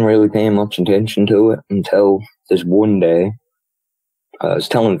hadn't been really paying much attention to it until this one day. I was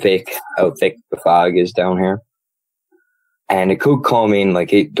telling Vic how thick the fog is down here. And it could come in, like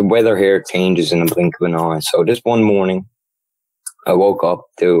the weather here changes in the blink of an eye. So this one morning, I woke up,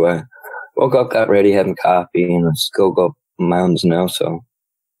 got ready, having coffee, and I was go up mountains now. So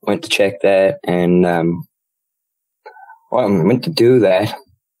went to check that, and I went to do that.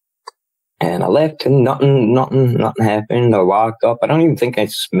 And I left, and nothing happened. I walked up. I don't even think I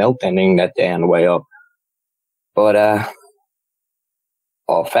smelt anything that day on the way up. But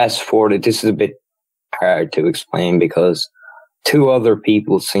I'll fast forward it. This is a bit hard to explain because two other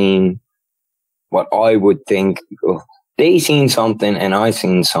people seen what I would think. They seen something and I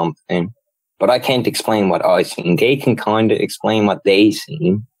seen something, but I can't explain what I seen. They can kind of explain what they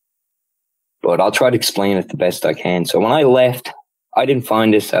seen, but I'll try to explain it the best I can. So when I left, I didn't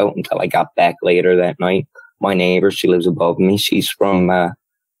find this out until I got back later that night. My neighbor, she lives above me. She's from the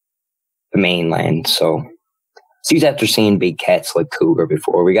mainland, so she's after seeing big cats like cougar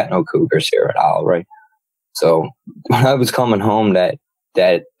before. We got no cougars here at all, right? So when I was coming home that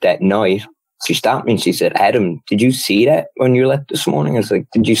night, she stopped me and she said, "Adam, did you see that when you left this morning?" I was like,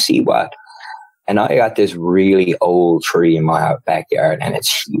 "Did you see what?" And I got this really old tree in my backyard, and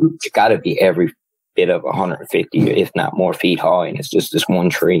it's huge. It's got to be every bit of 150, if not more, feet high, and it's just this one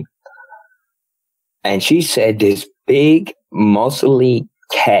tree. And she said this big, muscly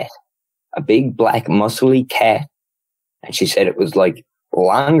cat, a big black, muscly cat, and she said it was like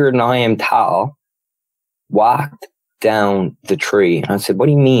longer than I am tall, walked down the tree. And I said, "What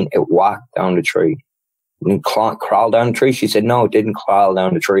do you mean it walked down the tree? It crawled down the tree?" She said, "No, it didn't crawl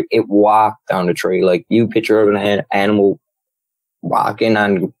down the tree. It walked down the tree. Like you picture of an animal walking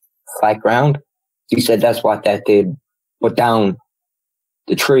on flat ground." She said that's what that did, but down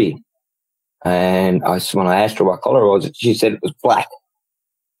the tree. And when I asked her what color was it, she said it was black.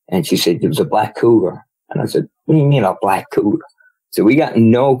 And she said it was a black cougar. And I said, "What do you mean a black cougar?" So we got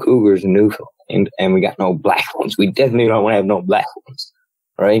no cougars in Newfoundland, and we got no black ones. We definitely don't have no black ones,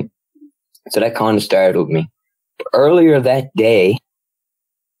 right? So that kind of startled me. But earlier that day,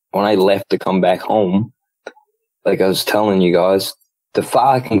 when I left to come back home, like I was telling you guys, the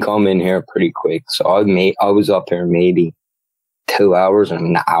fog can come in here pretty quick. So I was up here maybe 2 hours,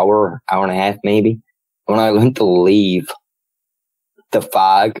 an hour and a half maybe. When I went to leave, the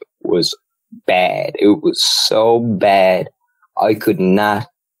fog was bad. It was so bad. I could not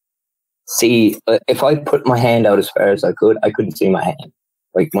see. If I put my hand out as far as I couldn't see my hand.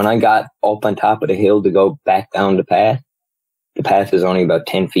 Like when I got up on top of the hill to go back down the path is only about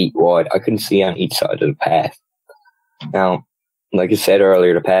 10 feet wide. I couldn't see on each side of the path. Now, like I said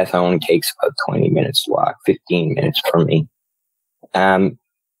earlier, the path only takes about 20 minutes to walk, 15 minutes for me.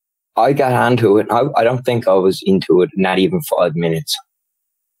 I got onto it. I don't think I was into it, not even 5 minutes.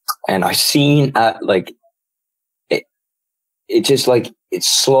 And I seen it just like it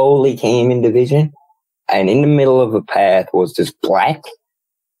slowly came into vision. And in the middle of a path was this black,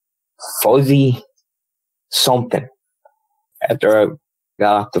 fuzzy something. After I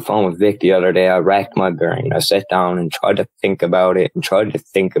got off the phone with Vic the other day, I racked my brain. I sat down and tried to think about it and tried to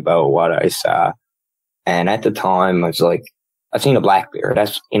think about what I saw. And at the time, I was like, I seen a black bear.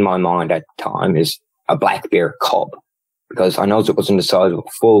 That's in my mind at the time is a black bear cub. Because I know it wasn't the size of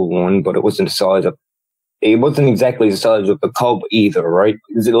a full one, but it wasn't exactly the size of a cub either, right?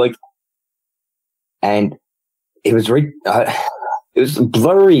 Is it like, and it was it was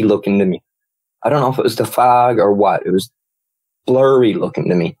blurry looking to me. I don't know if it was the fog or what. It was blurry looking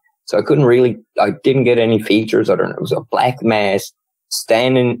to me. So I didn't get any features. I don't know. It was a black mass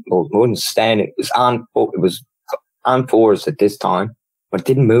standing, well, it wasn't standing. It was on fours at this time, but it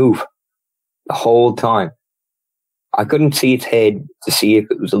didn't move the whole time. I couldn't see its head to see if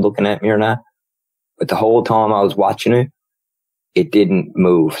it was looking at me or not. But the whole time I was watching it, it didn't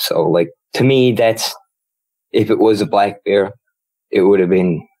move. So, like, to me, if it was a black bear, it would have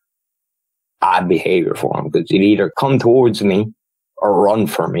been odd behavior for him because he'd either come towards me or run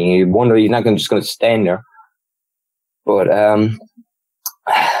from me. You wonder he's not just going to stand there. But,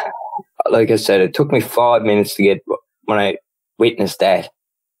 like I said, it took me 5 minutes to get when I witnessed that.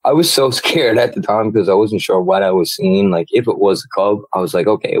 I was so scared at the time because I wasn't sure what I was seeing. Like, if it was a cub, I was like,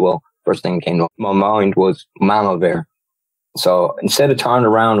 okay, well, first thing that came to my mind was mama bear. So instead of turning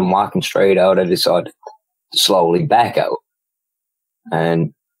around and walking straight out, I decided to slowly back out.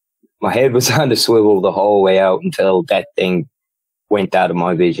 And my head was on the swivel the whole way out until that thing went out of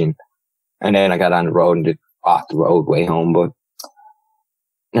my vision. And then I got on the road and off the roadway home.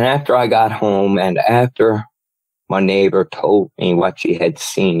 And after I got home and after my neighbor told me what she had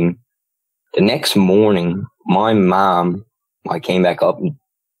seen, the next morning, my mom, I came back up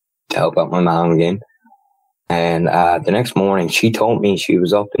to help out my mom again. And the next morning, she told me she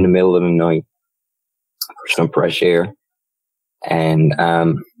was up in the middle of the night for some fresh air. And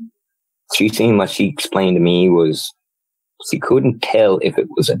she seen what she explained to me was she couldn't tell if it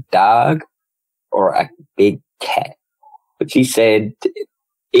was a dog or a big cat. But she said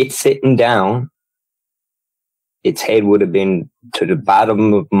it's sitting down. Its head would have been to the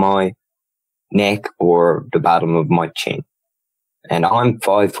bottom of my neck or the bottom of my chin. And I'm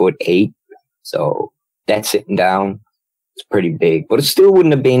 5'8", so that sitting down is pretty big. But it still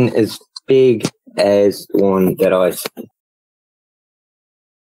wouldn't have been as big as the one that I seen.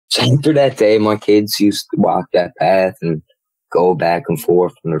 So after that day, my kids used to walk that path and go back and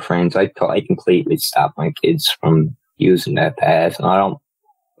forth from their friends. I completely stopped my kids from using that path. And I don't,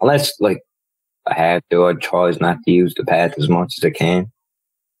 unless like I have to, I try not to use the path as much as I can.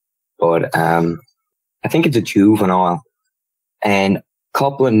 But I think it's a juvenile. And a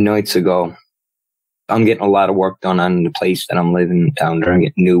couple of nights ago, I'm getting a lot of work done on the place that I'm living down there. I'm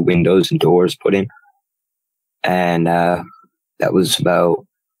getting new windows and doors put in. And that was about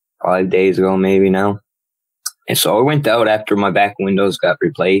 5 days ago, maybe now. And so I went out after my back windows got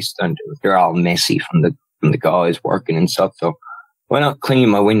replaced, and they're all messy from the guys working and stuff. So I went out cleaning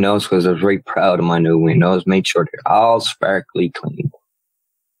my windows because I was very proud of my new windows. Made sure they're all sparkly clean.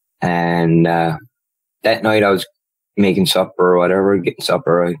 And that night I was making supper or whatever, getting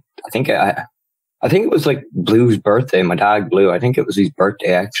supper. I think it was like Blue's birthday. My dog Blue. I think it was his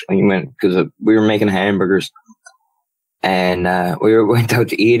birthday actually, because we were making hamburgers, and we went out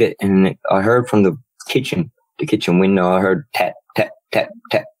to eat it. And I heard from the kitchen window, I heard tap tap tap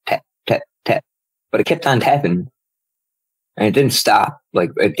tap tap tap tap, but it kept on tapping, and it didn't stop.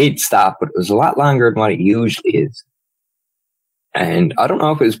 Like it did stop, but it was a lot longer than what it usually is. And I don't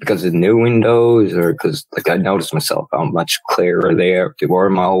know if it was because of the new windows or because, like, I noticed myself how much clearer they were.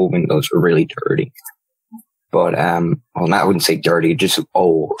 My old windows were really dirty. But, well, I wouldn't say dirty, just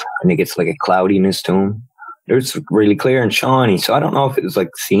old. And it gets like a cloudiness to them. It was really clear and shiny. So I don't know if it was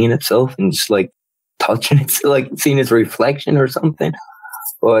like seeing itself and just like touching it, like seeing its reflection or something.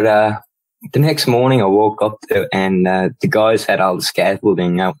 But the next morning I woke up and the guys had all the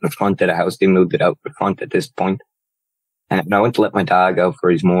scaffolding out in the front of the house. They moved it out the front at this point. And I went to let my dog out for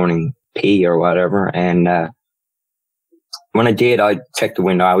his morning pee or whatever. And when I did, I checked the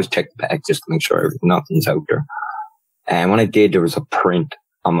window. I always checked the back just to make sure nothing's out there. And when I did, there was a print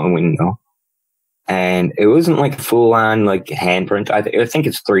on my window. And it wasn't like a full-on like handprint. I think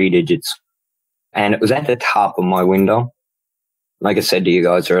it's 3 digits. And it was at the top of my window. Like I said to you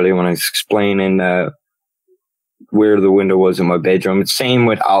guys earlier when I was explaining where the window was in my bedroom. It's the same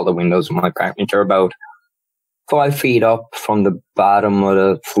with all the windows in my apartment. They're about 5 feet up from the bottom of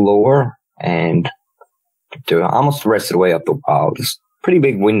the floor and to almost the rest of the way up the wall. Just pretty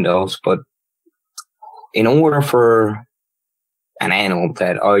big windows, but in order for an animal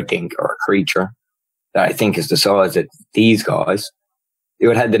that I think, or a creature that I think is the size of these guys, they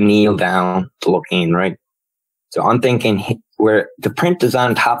would have to kneel down to look in, right? So I'm thinking where the print is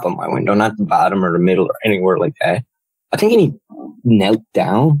on top of my window, not the bottom or the middle or anywhere like that. I think he knelt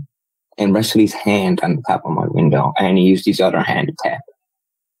down and rested his hand on the top of my window, and he used his other hand to tap.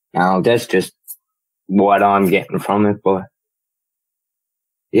 Now, that's just what I'm getting from it, but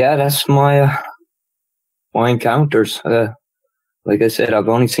yeah, that's my encounters. Like I said, I've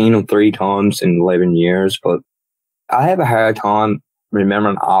only seen them 3 times in 11 years, but I have a hard time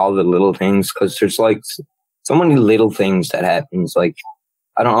remembering all the little things because there's like so many little things that happens. Like,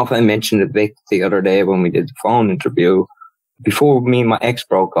 I don't know if I mentioned it, Vic, the other day when we did the phone interview. Before me and my ex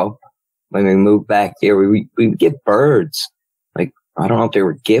broke up, when we moved back here, we would get birds. Like, I don't know if they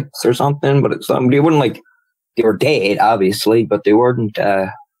were gifts or something, but they wouldn't like, they were dead, obviously, but they weren't,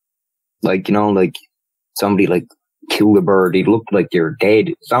 like, you know, like somebody like killed a bird. They looked like they were dead.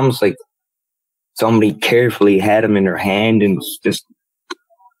 It's almost like somebody carefully had them in their hand and was just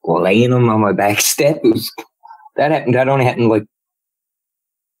laying them on my back step. That happened. That only happened like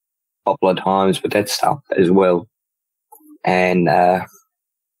a couple of times, but that stopped as well. And,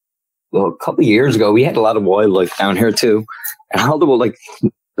 well, a couple of years ago, we had a lot of wildlife down here too. And all the,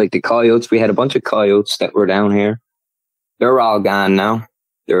 like the coyotes, we had a bunch of coyotes that were down here. They're all gone now.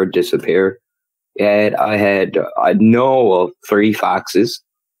 They're disappeared. I know of 3 foxes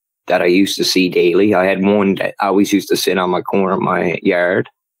that I used to see daily. I had one that always used to sit on my corner of my yard.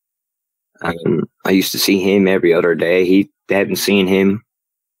 I used to see him every other day. I haven't seen him.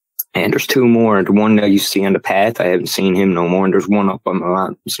 And there's 2 more. The one that I used to see on the path, I haven't seen him no more. And there's one up on my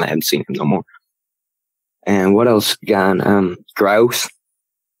mountains, and I haven't seen him no more. And what else gone? Grouse.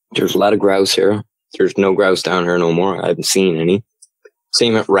 There's a lot of grouse here. There's no grouse down here no more. I haven't seen any.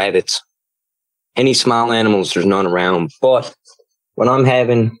 Same with rabbits. Any small animals, there's none around. But when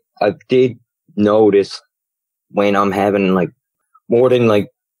I did notice when I'm having like more than like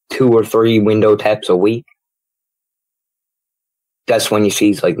 2 or 3 window taps a week, that's when you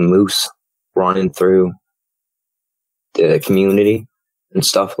see like moose running through the community and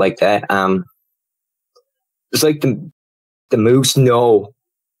stuff like that. It's like the moose know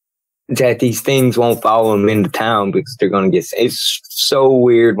that these things won't follow them into town because they're going to get. It's so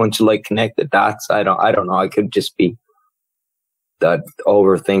weird once you like connect the dots. I don't know. I could just be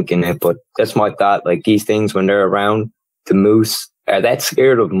overthinking it, but that's my thought. Like these things, when they're around, the moose are that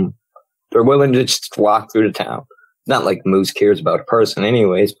scared of them. They're willing to just walk through the town. Not like a moose cares about a person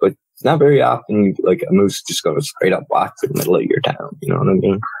anyways, but it's not very often like a moose just goes straight up walk through the middle of your town. You know what I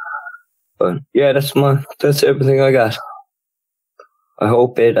mean? But yeah, that's everything I got. I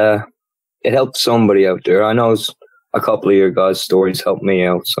hope it helped somebody out there. I know a couple of your guys' stories helped me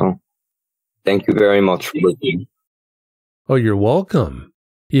out, so thank you very much for listening. Oh, you're welcome.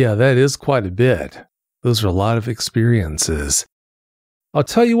 Yeah, that is quite a bit. Those are a lot of experiences. I'll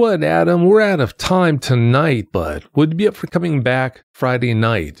tell you what, Adam, we're out of time tonight, but would you be up for coming back Friday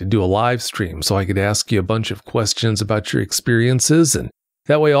night to do a live stream so I could ask you a bunch of questions about your experiences, and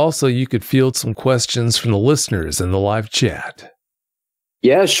that way also you could field some questions from the listeners in the live chat?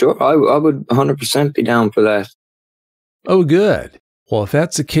 Yeah, sure. I would 100% be down for that. Oh, good. Well, if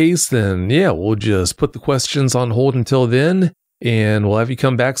that's the case, then yeah, we'll just put the questions on hold until then, and we'll have you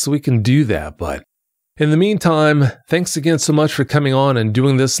come back so we can do that. But in the meantime, thanks again so much for coming on and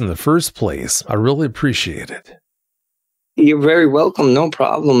doing this in the first place. I really appreciate it. You're very welcome. No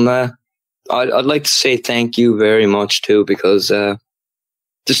problem. I'd like to say thank you very much too, because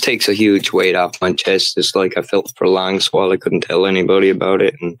this takes a huge weight off my chest. It's like I felt for a long while I couldn't tell anybody about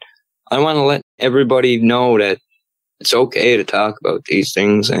it, and I want to let everybody know that it's okay to talk about these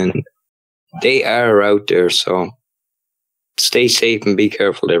things, and they are out there. So stay safe and be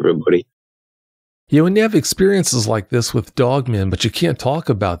careful, everybody. Yeah, when you have experiences like this with dogmen, but you can't talk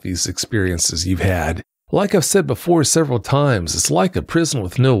about these experiences you've had, like I've said before several times, it's like a prison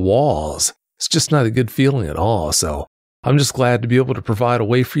with no walls. It's just not a good feeling at all, so I'm just glad to be able to provide a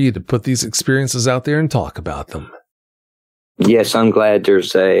way for you to put these experiences out there and talk about them. Yes, I'm glad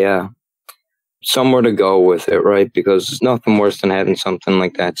there's a somewhere to go with it, right? Because there's nothing worse than having something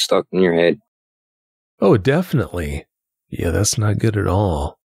like that stuck in your head. Oh, definitely. Yeah, that's not good at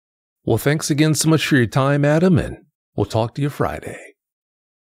all. Well, thanks again so much for your time, Adam, and we'll talk to you Friday.